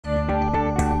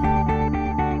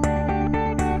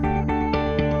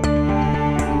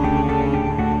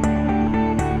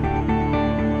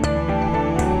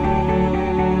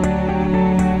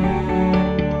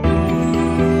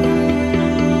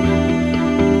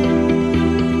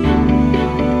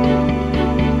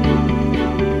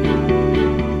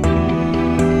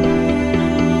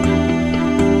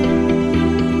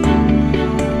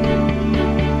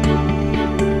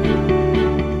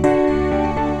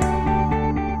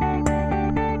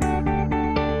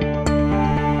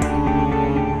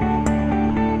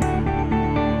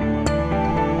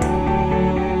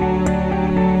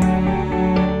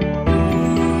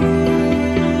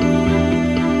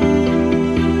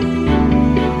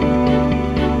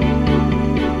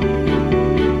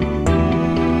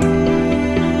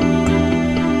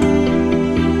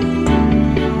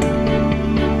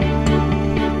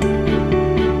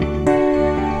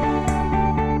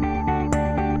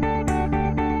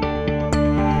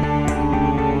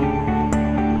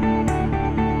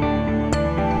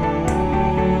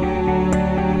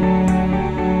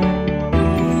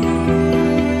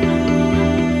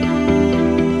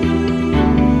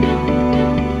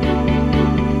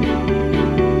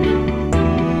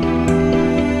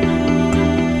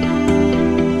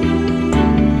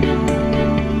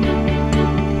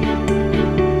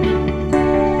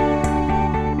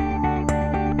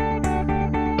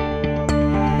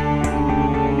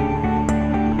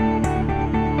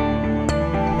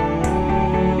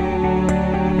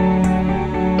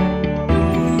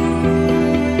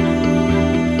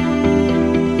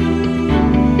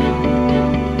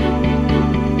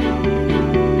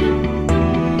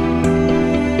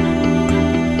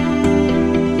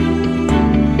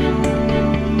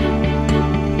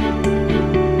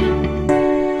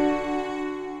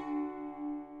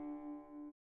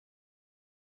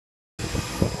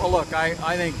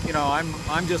I think, you know,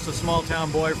 I'm just a small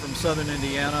town boy from southern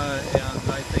Indiana,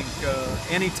 and I think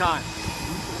anytime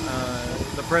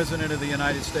the President of the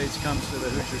United States comes to the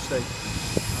Hoosier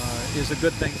State is a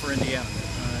good thing for Indiana.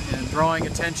 And drawing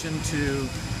attention to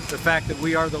the fact that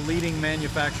we are the leading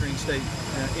manufacturing state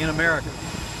in America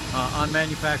on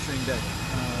Manufacturing Day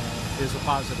is a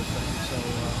positive thing.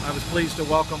 So I was pleased to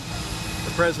welcome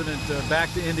the President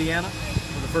back to Indiana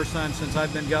for the first time since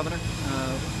I've been governor,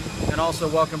 and also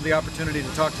welcome the opportunity to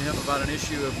talk to him about an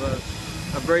issue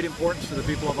of great importance to the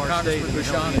people of our state.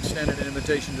 Congressman Bouchon extended an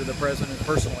invitation to the President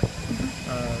personally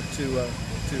to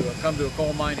come to a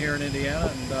coal mine here in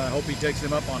Indiana, and I hope he takes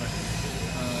him up on it.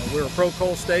 We're a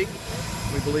pro-coal state.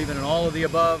 We believe in an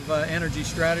all-of-the-above energy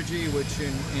strategy, which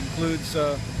includes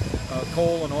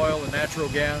coal and oil and natural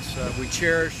gas. We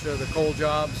cherish the coal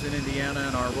jobs in Indiana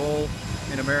and our role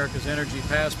in America's energy,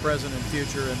 past, present, and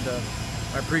future. And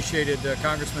I appreciated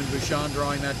Congressman Bouchon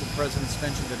drawing that to the President's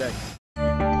attention today.